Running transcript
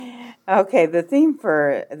Okay, the theme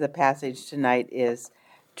for the passage tonight is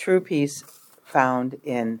true peace found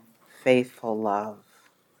in faithful love.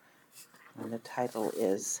 And the title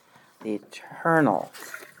is The Eternal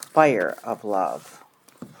Fire of Love.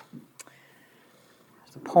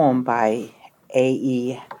 It's a poem by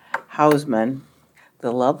A.E. Hausman.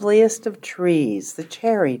 The loveliest of trees, the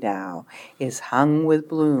cherry now, is hung with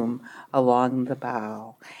bloom along the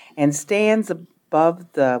bough, and stands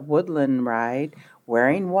above the woodland ride,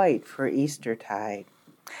 wearing white for Eastertide.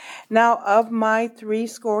 Now of my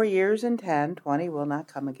 80 years and 10, 20 will not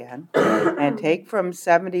come again, and take from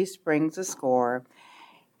 70 springs a score,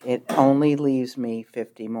 it only leaves me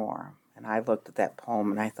 50 more. And I looked at that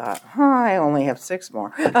poem and I thought, I only have 6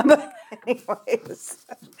 more. But anyways,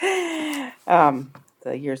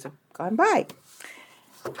 the years have gone by.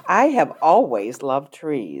 I have always loved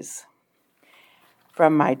trees.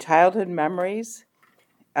 From my childhood memories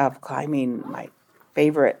of climbing my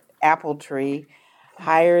favorite apple tree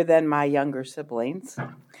higher than my younger siblings,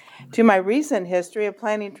 to my recent history of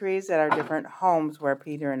planting trees at our different homes where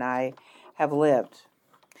Peter and I have lived.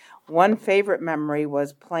 One favorite memory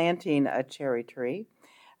was planting a cherry tree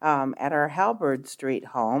at our Halberd Street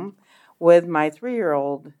home with my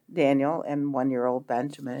 3-year-old Daniel and 1-year-old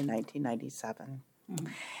Benjamin in 1997. Mm-hmm.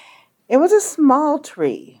 It was a small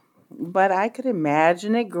tree, but I could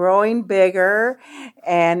imagine it growing bigger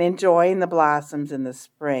and enjoying the blossoms in the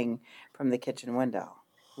spring from the kitchen window.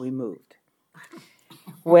 We moved.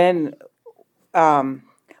 When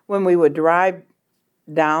we would drive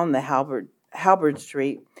down the Halberd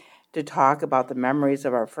Street to talk about the memories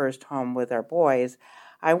of our first home with our boys,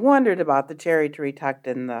 I wondered about the cherry tree tucked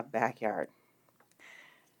in the backyard.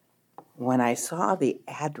 When I saw the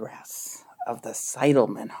address of the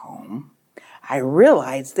Seidelman home, I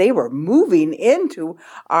realized they were moving into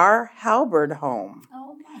our Halberd home.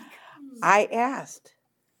 Oh my goodness. I asked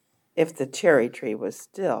if the cherry tree was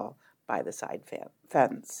still by the side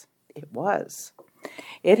fence. It was.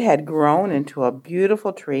 It had grown into a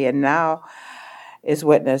beautiful tree and now is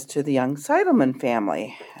witness to the young Seidelman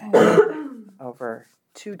family over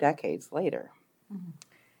 2 decades later. Mm-hmm.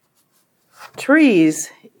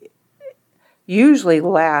 Trees usually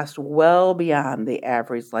last well beyond the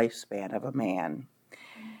average lifespan of a man.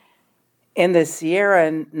 In the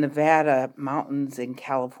Sierra Nevada mountains in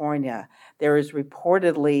California, there is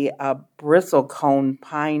reportedly a bristlecone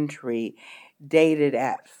pine tree dated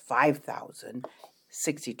at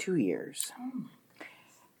 5,062 years.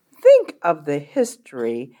 Think of the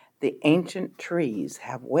history the ancient trees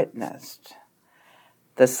have witnessed.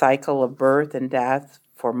 The cycle of birth and death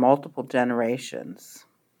for multiple generations.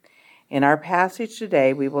 In our passage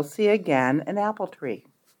today, we will see again an apple tree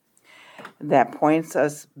that points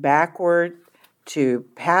us backward to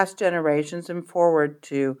past generations and forward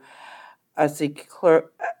to a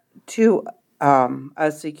secure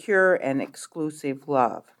and exclusive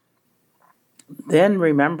love. Then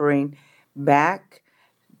remembering back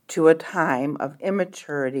to a time of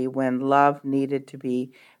immaturity when love needed to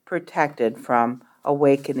be protected from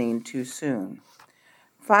awakening too soon.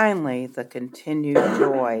 Finally, the continued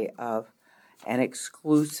joy of an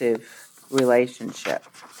exclusive relationship.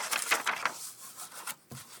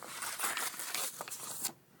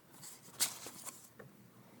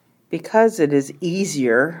 Because it is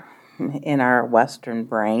easier in our Western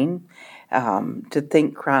brain to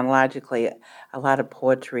think chronologically, a lot of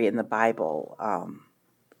poetry in the Bible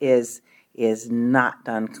is not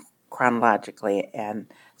done chronologically, and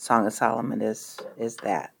Song of Solomon is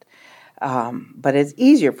that. But it's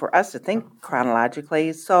easier for us to think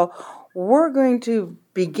chronologically, so we're going to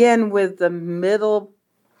begin with the middle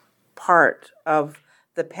part of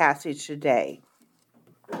the passage today.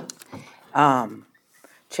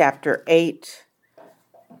 Chapter 8,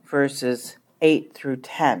 verses 8 through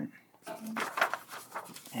 10.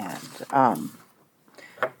 And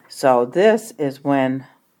so this is when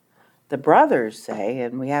the brothers say,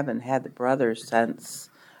 and we haven't had the brothers since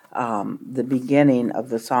the beginning of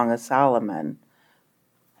the Song of Solomon.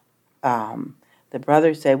 The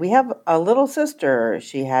brothers say, "We have a little sister.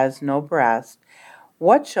 She has no breast.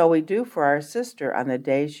 What shall we do for our sister on the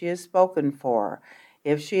day she is spoken for?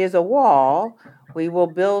 If she is a wall, we will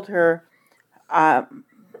build on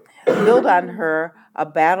her a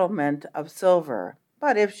battlement of silver.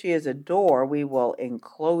 But if she is a door, we will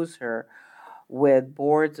enclose her with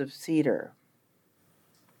boards of cedar.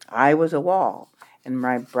 I was a wall, and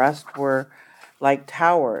my breasts were like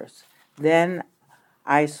towers. Then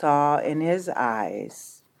I saw in his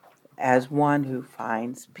eyes as one who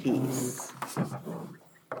finds peace."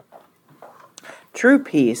 True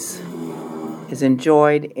peace is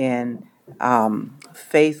enjoyed in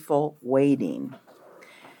faithful waiting.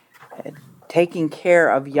 taking care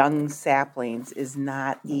of young saplings is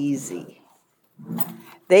not easy.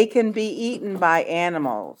 They can be eaten by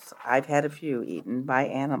animals. I've had a few eaten by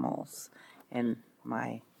animals in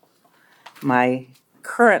my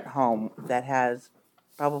current home that has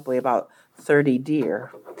probably about 30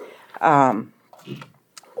 deer.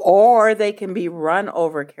 Or they can be run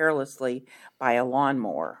over carelessly by a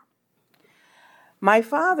lawnmower. My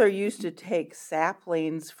father used to take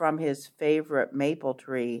saplings from his favorite maple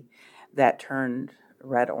tree that turned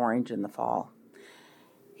red-orange in the fall.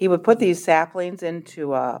 He would put these saplings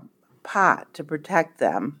into a pot to protect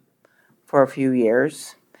them for a few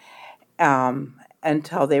years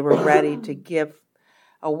until they were ready to give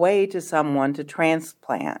away to someone to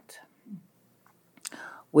transplant.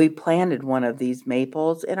 We planted one of these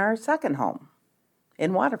maples in our second home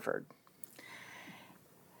in Waterford.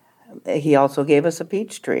 He also gave us a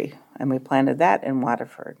peach tree, and we planted that in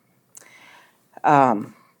Waterford.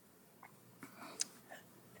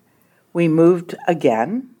 We moved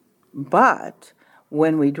again, but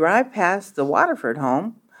when we drive past the Waterford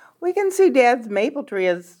home, we can see Dad's maple tree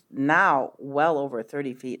is now well over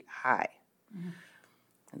 30 feet high. Mm-hmm.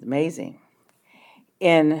 It's amazing.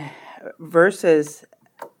 In verses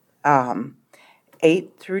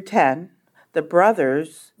 8 through 10, the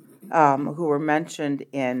brothers who were mentioned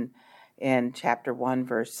in chapter 1,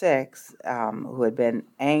 verse 6, who had been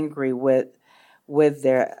angry with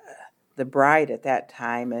the bride at that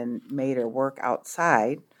time and made her work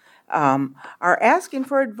outside, are asking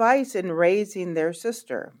for advice in raising their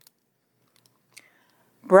sister.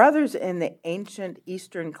 Brothers in the ancient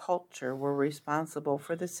Eastern culture were responsible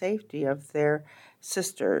for the safety of their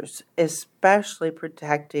sisters, especially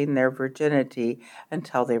protecting their virginity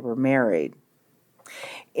until they were married.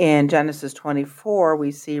 In Genesis 24,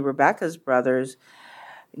 we see Rebekah's brothers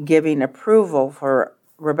giving approval for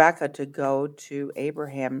Rebekah to go to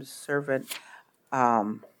Abraham's servant,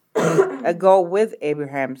 go with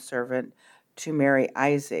Abraham's servant to marry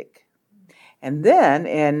Isaac. And then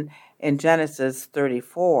in Genesis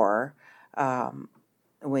 34,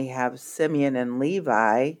 we have Simeon and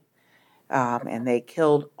Levi, and they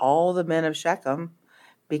killed all the men of Shechem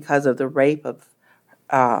because of the rape of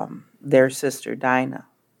their sister Dinah.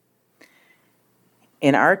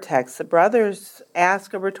 In our text, the brothers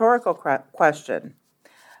ask a rhetorical question,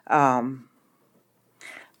 though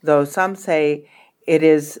some say it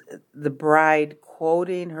is the bride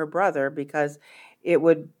quoting her brother because it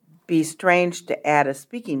would be strange to add a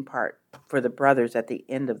speaking part for the brothers at the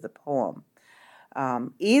end of the poem.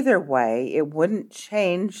 Either way, it wouldn't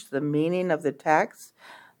change the meaning of the text,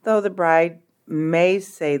 though the bride may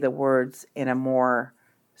say the words in a more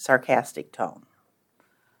sarcastic tone.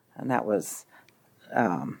 And that was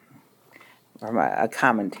from a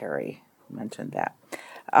commentary mentioned that.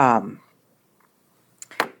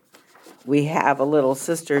 We have a little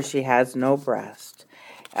sister, she has no breast.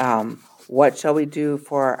 What shall we do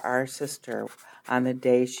for our sister on the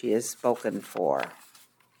day she is spoken for?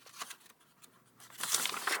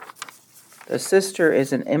 The sister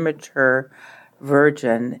is an immature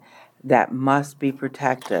virgin that must be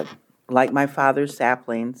protected, like my father's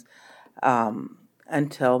saplings,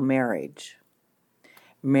 until marriage.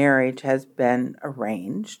 Marriage has been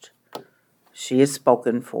arranged. She is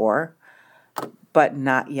spoken for, but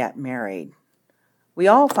not yet married. We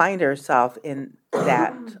all find ourselves in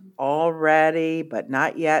that already but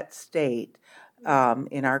not yet state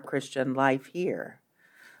in our Christian life here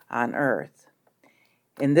on earth.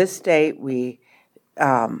 In this state, we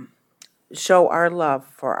show our love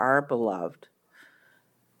for our beloved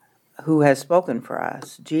who has spoken for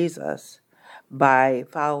us, Jesus, by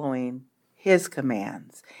following his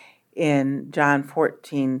commands. In John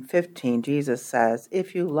 14:15, Jesus says,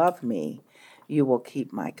 "If you love me, you will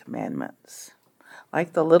keep my commandments."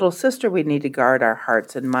 Like the little sister, we need to guard our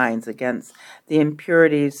hearts and minds against the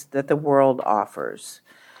impurities that the world offers.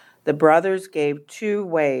 The brothers gave 2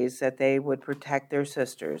 ways that they would protect their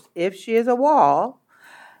sisters. If she is a wall,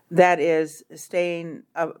 that is, staying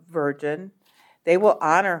a virgin, they will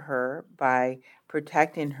honor her by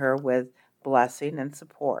protecting her with blessing and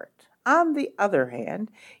support. On the other hand,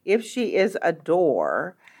 if she is a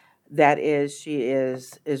door, that is, she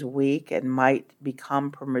is weak and might become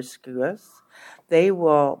promiscuous, they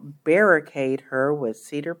will barricade her with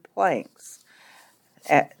cedar planks.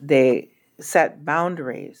 They set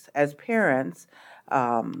boundaries. As parents,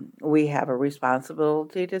 we have a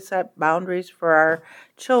responsibility to set boundaries for our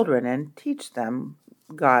children and teach them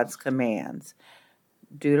God's commands.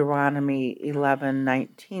 Deuteronomy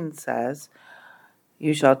 11:19 says,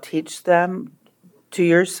 "You shall teach them to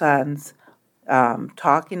your sons,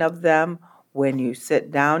 talking of them when you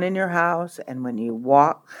sit down in your house and when you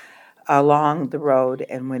walk along the road,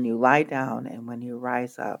 and when you lie down and when you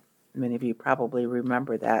rise up. Many of you probably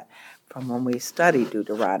remember that from when we studied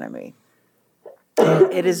Deuteronomy.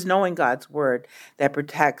 It is knowing God's word that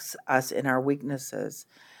protects us in our weaknesses.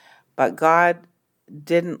 But God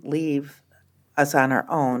didn't leave us on our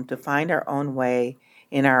own to find our own way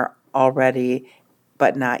in our already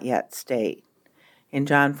but not yet state. In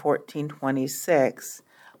John 14:26,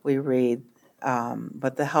 we read,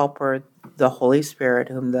 but the Helper, the Holy Spirit,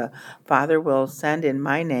 whom the Father will send in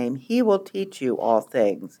my name, he will teach you all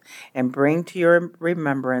things and bring to your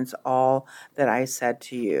remembrance all that I said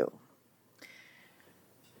to you.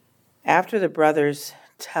 After the brothers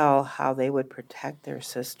tell how they would protect their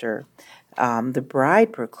sister, the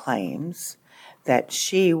bride proclaims that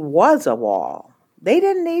she was a wall. They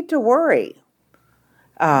didn't need to worry.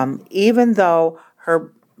 Even though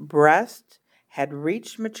her breast had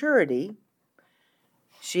reached maturity,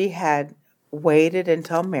 she had waited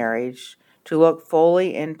until marriage to look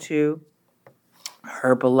fully into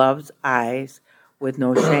her beloved's eyes with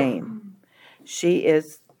no shame. She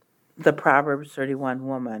is the Proverbs 31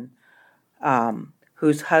 woman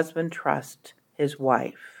whose husband trusts his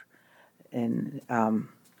wife. In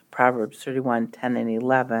Proverbs 31:10 and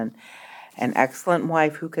 11, an excellent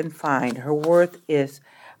wife who can find her worth is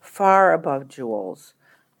far above jewels.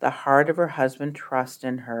 The heart of her husband trusts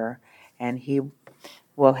in her, and he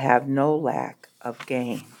will have no lack of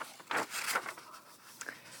gain.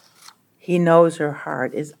 He knows her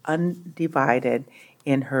heart is undivided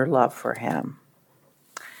in her love for him.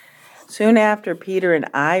 Soon after Peter and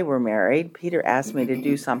I were married, Peter asked me to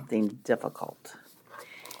do something difficult.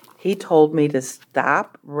 He told me to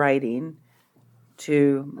stop writing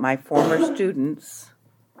to my former students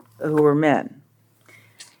who were men.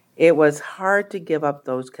 It was hard to give up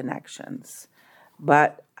those connections,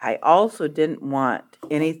 but I also didn't want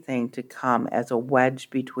anything to come as a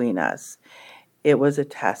wedge between us. It was a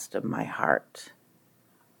test of my heart.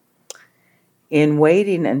 In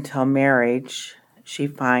waiting until marriage, she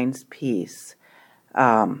finds peace.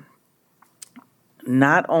 Not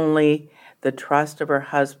only the trust of her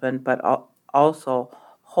husband, but also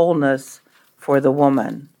wholeness for the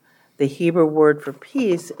woman. The Hebrew word for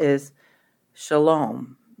peace is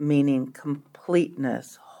shalom, meaning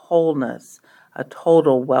completeness, wholeness, a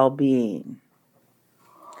total well-being.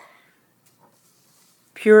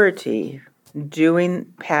 Purity,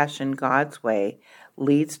 doing passion God's way,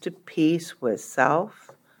 leads to peace with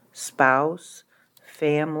self, spouse,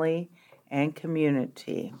 family, and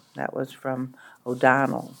community. That was from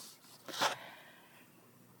O'Donnell.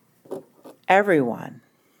 Everyone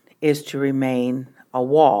is to remain a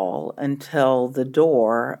wall until the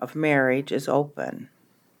door of marriage is open.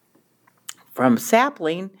 From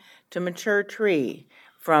sapling to mature tree,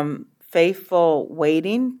 from faithful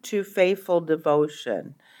waiting to faithful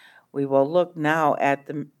devotion. We will look now at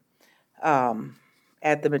the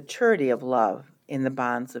maturity of love in the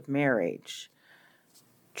bonds of marriage.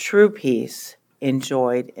 True peace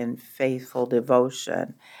enjoyed in faithful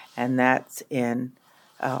devotion, and that's in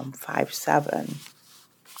 5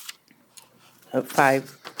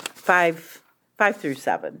 through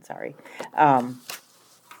 7. Sorry.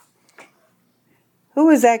 Who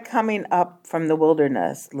is that coming up from the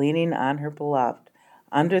wilderness, leaning on her beloved?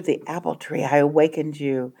 Under the apple tree I awakened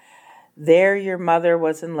you. There your mother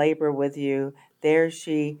was in labor with you. There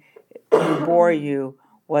she who bore you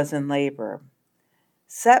was in labor.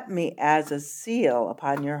 Set me as a seal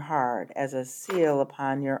upon your heart, as a seal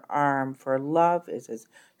upon your arm, for love is as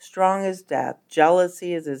strong as death.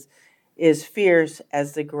 Jealousy is fierce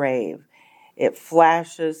as the grave. It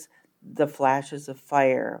flashes the flashes of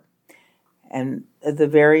fire and the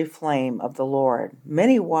very flame of the Lord.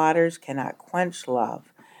 Many waters cannot quench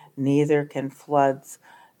love, neither can floods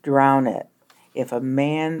drown it. If a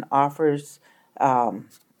man offers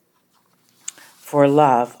for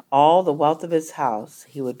love all the wealth of his house,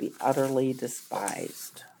 he would be utterly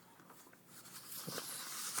despised.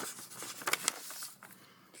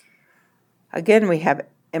 Again, we have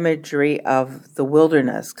imagery of the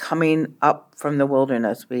wilderness, coming up from the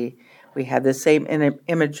wilderness. We had the same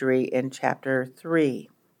imagery in chapter 3.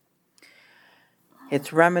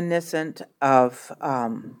 It's reminiscent of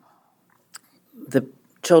the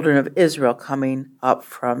children of Israel coming up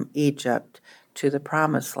from Egypt to the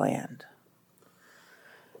promised land.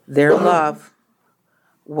 Their love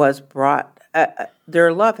has brought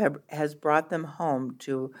them home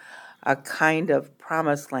to a kind of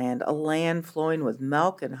promised land, a land flowing with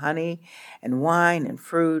milk and honey and wine and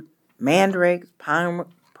fruit, mandrakes,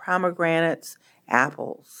 pomegranates,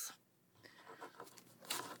 apples.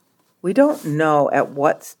 We don't know at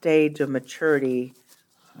what stage of maturity,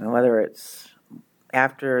 whether it's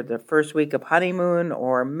after the first week of honeymoon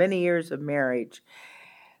or many years of marriage.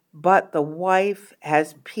 But the wife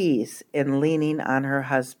has peace in leaning on her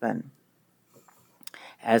husband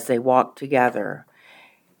as they walk together.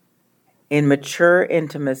 In mature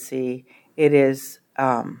intimacy, it is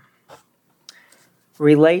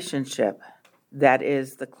relationship that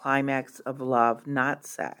is the climax of love, not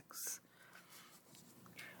sex.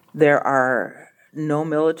 There are no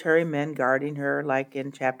military men guarding her like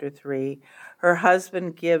in chapter 3. Her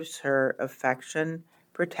husband gives her affection,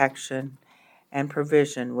 protection, and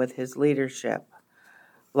provision with his leadership.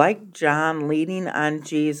 Like John leaning on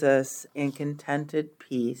Jesus in contented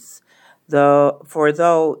peace,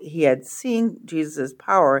 though he had seen Jesus'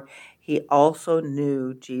 power, he also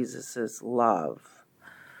knew Jesus' love.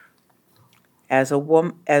 As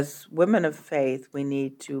women of faith, we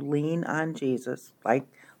need to lean on Jesus, like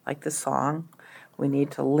the song. We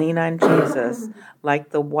need to lean on Jesus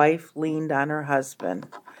like the wife leaned on her husband.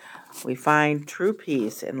 We find true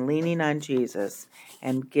peace in leaning on Jesus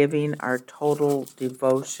and giving our total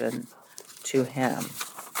devotion to him.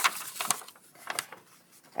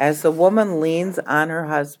 As the woman leans on her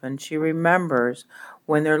husband, she remembers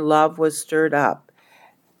when their love was stirred up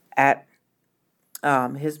at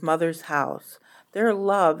his mother's house. Their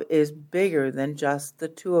love is bigger than just the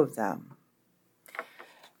two of them.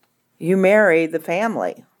 You marry the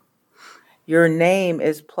family. Your name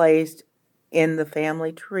is placed in the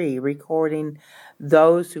family tree, recording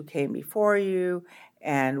those who came before you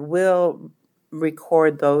and will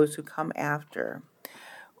record those who come after.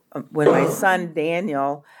 When my son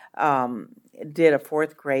Daniel did a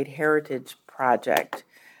fourth grade heritage project,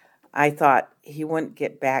 I thought he wouldn't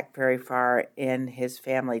get back very far in his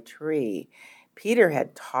family tree. Peter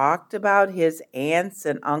had talked about his aunts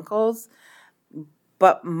and uncles,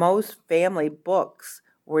 but most family books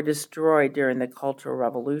were destroyed during the Cultural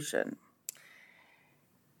Revolution.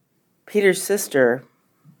 Peter's sister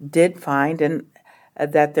did find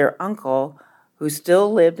that their uncle, who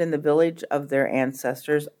still lived in the village of their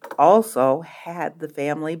ancestors, also had the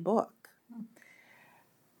family book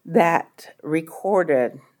that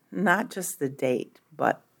recorded not just the date,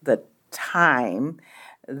 but the time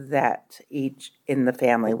that each in the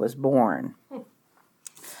family was born.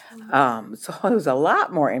 So it was a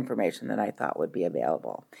lot more information than I thought would be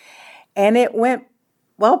available. And it went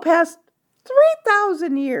well past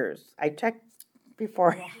 3,000 years. I checked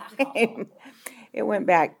before. It went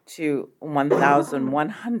back to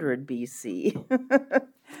 1,100 BC.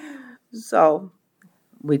 So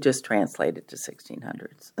we just translated to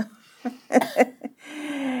 1600s.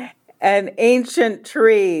 An ancient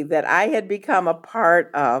tree that I had become a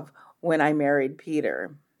part of when I married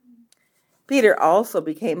Peter. Peter also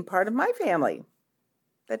became part of my family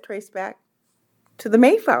that traced back to the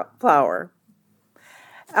Mayflower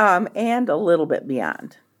and a little bit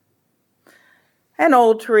beyond. An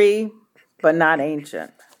old tree, but not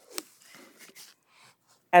ancient.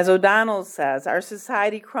 As O'Donnell says, our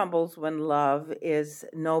society crumbles when love is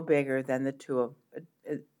no bigger than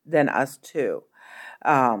than us two.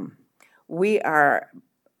 We are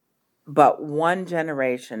but one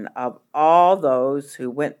generation of all those who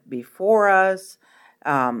went before us,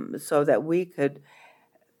 so that we could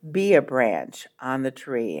be a branch on the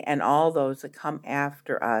tree, and all those that come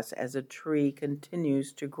after us as a tree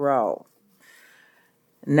continues to grow.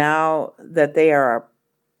 Now that they are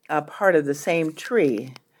a part of the same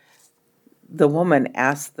tree, the woman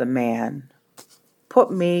asked the man,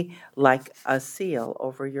 "Put me like a seal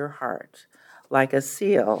over your heart, like a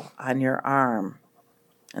seal on your arm."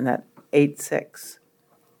 And that 8:6.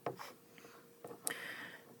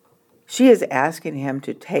 She is asking him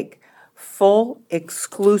to take full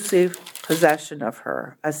exclusive possession of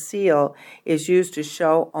her. A seal is used to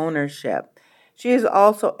show ownership. She is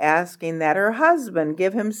also asking that her husband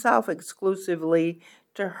give himself exclusively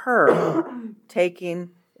to her,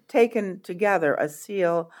 taken together. A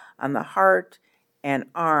seal on the heart and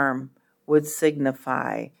arm would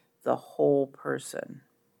signify the whole person.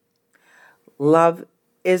 Love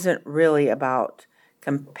isn't really about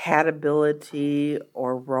compatibility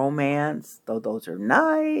or romance, though those are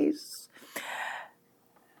nice.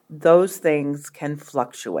 Those things can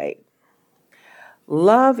fluctuate.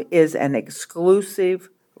 Love is an exclusive,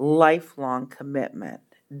 lifelong commitment,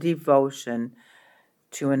 devotion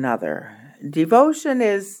to another. Devotion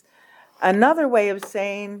is another way of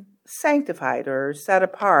saying sanctified or set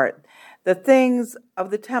apart. The things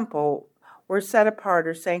of the temple were set apart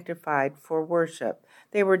or sanctified for worship.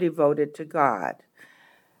 They were devoted to God.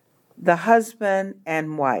 The husband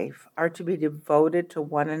and wife are to be devoted to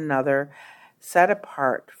one another, set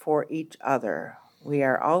apart for each other. We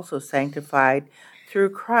are also sanctified through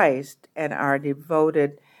Christ and are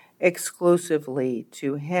devoted exclusively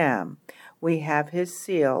to Him. We have His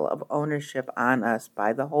seal of ownership on us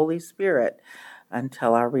by the Holy Spirit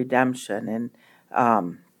until our redemption. And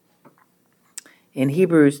in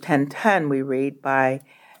Hebrews 10:10 we read, "By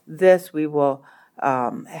this we will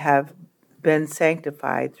have been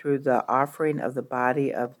sanctified through the offering of the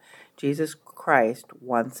body of Jesus Christ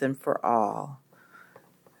once and for all."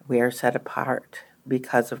 We are set apart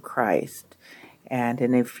because of Christ. And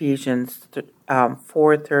in Ephesians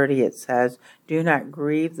 4:30 it says, "Do not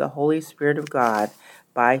grieve the Holy Spirit of God,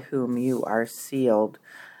 by whom you are sealed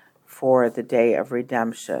for the day of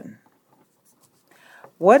redemption."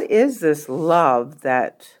 What is this love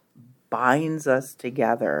that binds us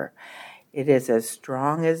together? It is as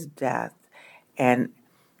strong as death and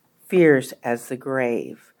fierce as the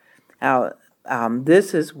grave. Now,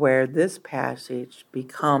 this is where this passage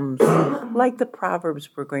becomes like the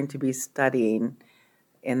Proverbs we're going to be studying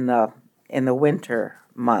in the winter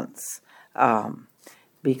months,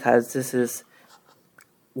 because this is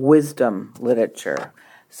wisdom literature.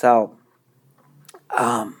 So,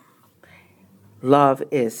 love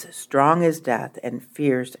is strong as death and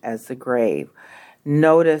fierce as the grave.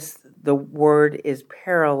 Notice the word is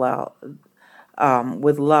parallel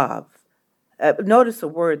with love. Notice the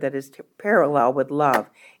word that is parallel with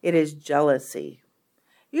love. It is jealousy.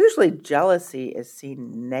 Usually jealousy is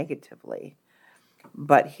seen negatively,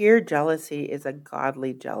 but here jealousy is a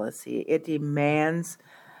godly jealousy. It demands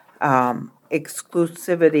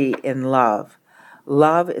exclusivity in love.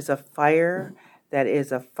 Love is a fire that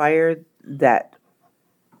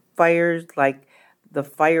fires like the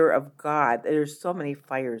fire of God. There's so many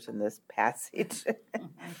fires in this passage.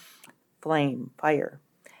 Flame, fire.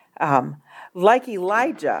 Like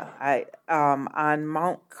Elijah on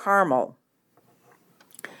Mount Carmel,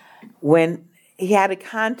 when he had a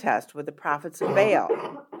contest with the prophets of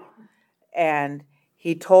Baal, and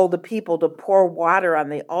he told the people to pour water on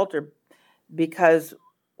the altar because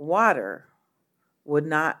water would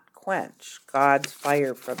not quench God's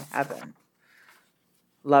fire from heaven.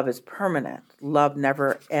 Love is permanent. Love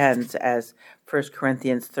never ends, as 1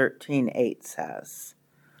 Corinthians 13:8 says.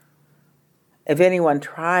 If anyone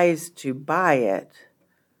tries to buy it,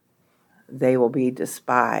 they will be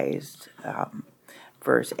despised.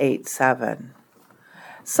 Verse 8:7.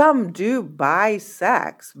 Some do buy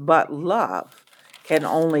sex, but love can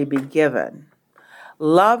only be given.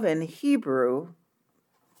 Love in Hebrew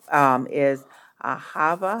is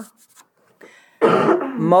ahava.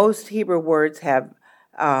 Most Hebrew words have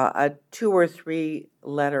a 2 or 3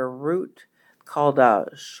 letter root called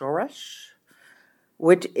a shoresh,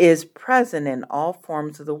 which is present in all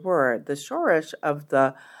forms of the word. The shoresh of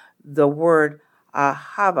the word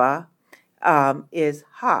ahava is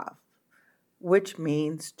hav, which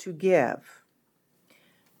means to give.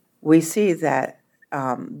 We see that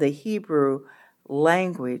the Hebrew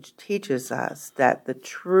language teaches us that the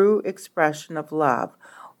true expression of love,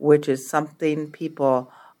 which is something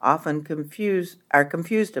people often are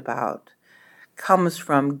confused about, comes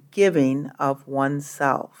from giving of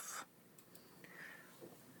oneself.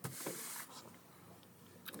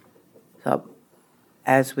 So,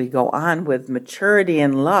 as we go on with maturity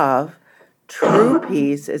in love, true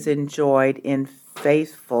peace is enjoyed in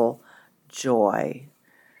faithful joy.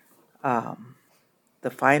 The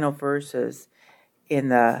final verses in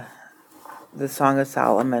the Song of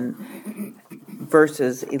Solomon,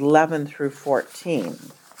 verses 11 through 14.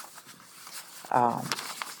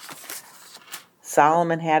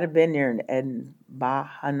 Solomon had a vineyard in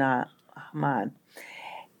Baal-hamon.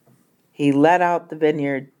 He let out the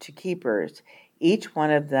vineyard to keepers. Each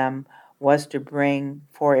one of them was to bring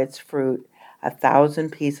for its fruit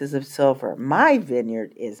 1,000 pieces of silver. My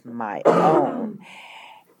vineyard is my own.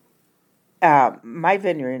 My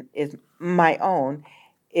vineyard is my own,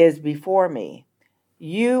 is before me.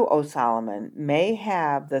 You, O Solomon, may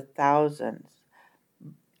have the thousands,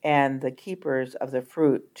 and the keepers of the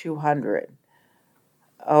fruit 200.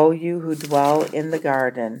 O you who dwell in the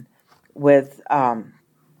garden with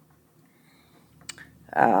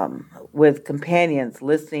companions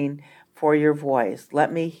listening for your voice,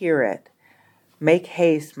 let me hear it. Make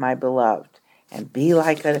haste, my beloved, and be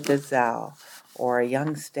like a gazelle or a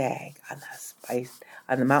young stag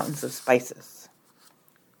on the mountains of spices.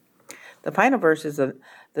 The final verses of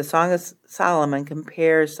the Song of Solomon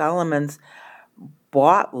compares Solomon's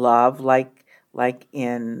bought love, like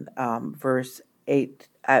in verse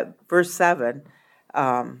 7,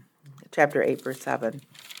 chapter 8, verse 7,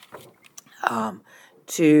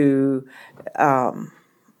 to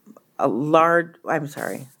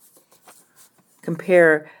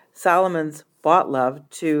compare Solomon's bought love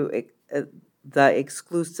to the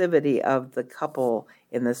exclusivity of the couple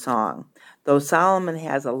in the song. Though Solomon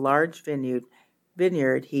has a large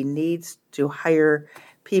vineyard, he needs to hire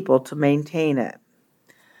people to maintain it.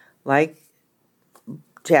 Like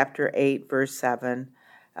chapter 8, verse 7,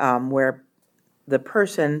 where the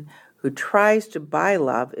person who tries to buy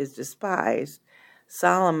love is despised,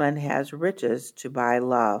 Solomon has riches to buy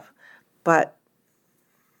love, but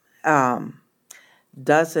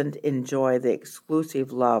doesn't enjoy the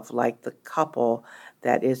exclusive love like the couple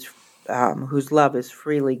that is whose love is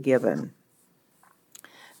freely given.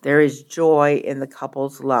 There is joy in the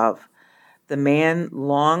couple's love. The man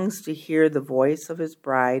longs to hear the voice of his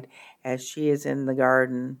bride as she is in the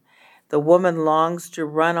garden. The woman longs to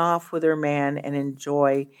run off with her man and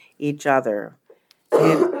enjoy each other.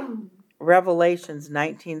 In Revelations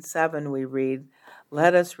 19:7 we read,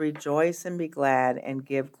 "Let us rejoice and be glad and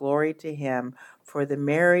give glory to him, for the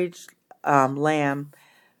marriage of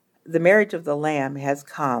the Lamb has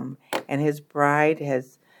come, and his bride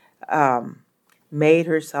has made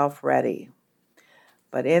herself ready."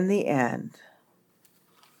 But in the end,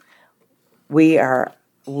 we are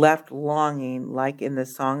left longing, like in the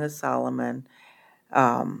Song of Solomon.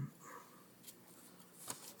 I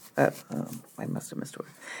must have missed a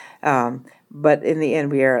word. But in the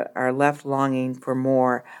end, we are left longing for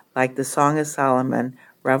more. Like the Song of Solomon,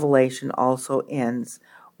 Revelation also ends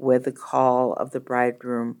with the call of the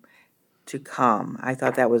bridegroom to come. I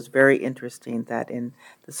thought that was very interesting that in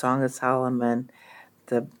the Song of Solomon,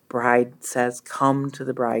 the bride says, "Come to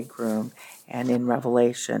the bridegroom." And in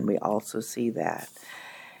Revelation, we also see that.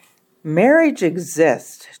 Marriage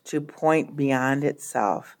exists to point beyond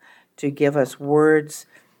itself, to give us words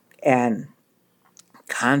and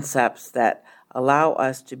concepts that allow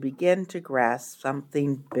us to begin to grasp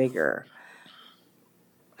something bigger.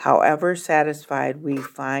 However satisfied we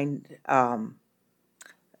find,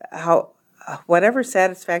 whatever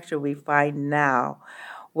satisfaction we find now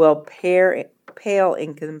will pale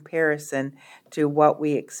in comparison to what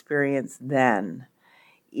we experienced then.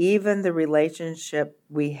 Even the relationship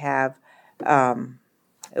we have,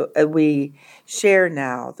 we share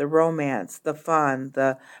now, the romance, the fun,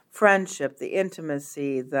 the friendship, the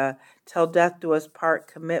intimacy, the till death do us part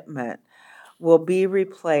commitment, will be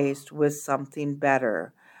replaced with something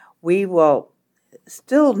better. We will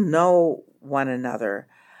still know one another,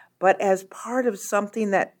 but as part of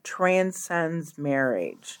something that transcends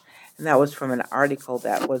marriage. And that was from an article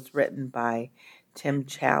that was written by Tim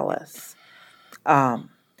Challis.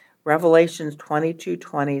 Revelations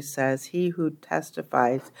 22:20 says, "He who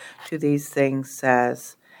testifies to these things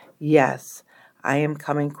says, 'Yes, I am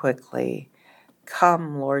coming quickly.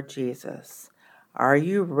 Come, Lord Jesus.' Are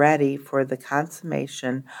you ready for the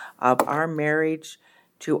consummation of our marriage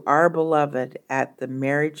to our beloved at the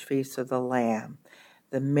marriage feast of the Lamb?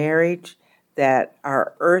 The marriage that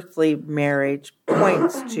our earthly marriage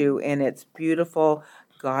points to in its beautiful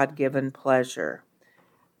God-given pleasure.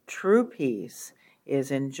 True peace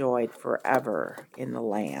is enjoyed forever in the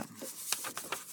Lamb."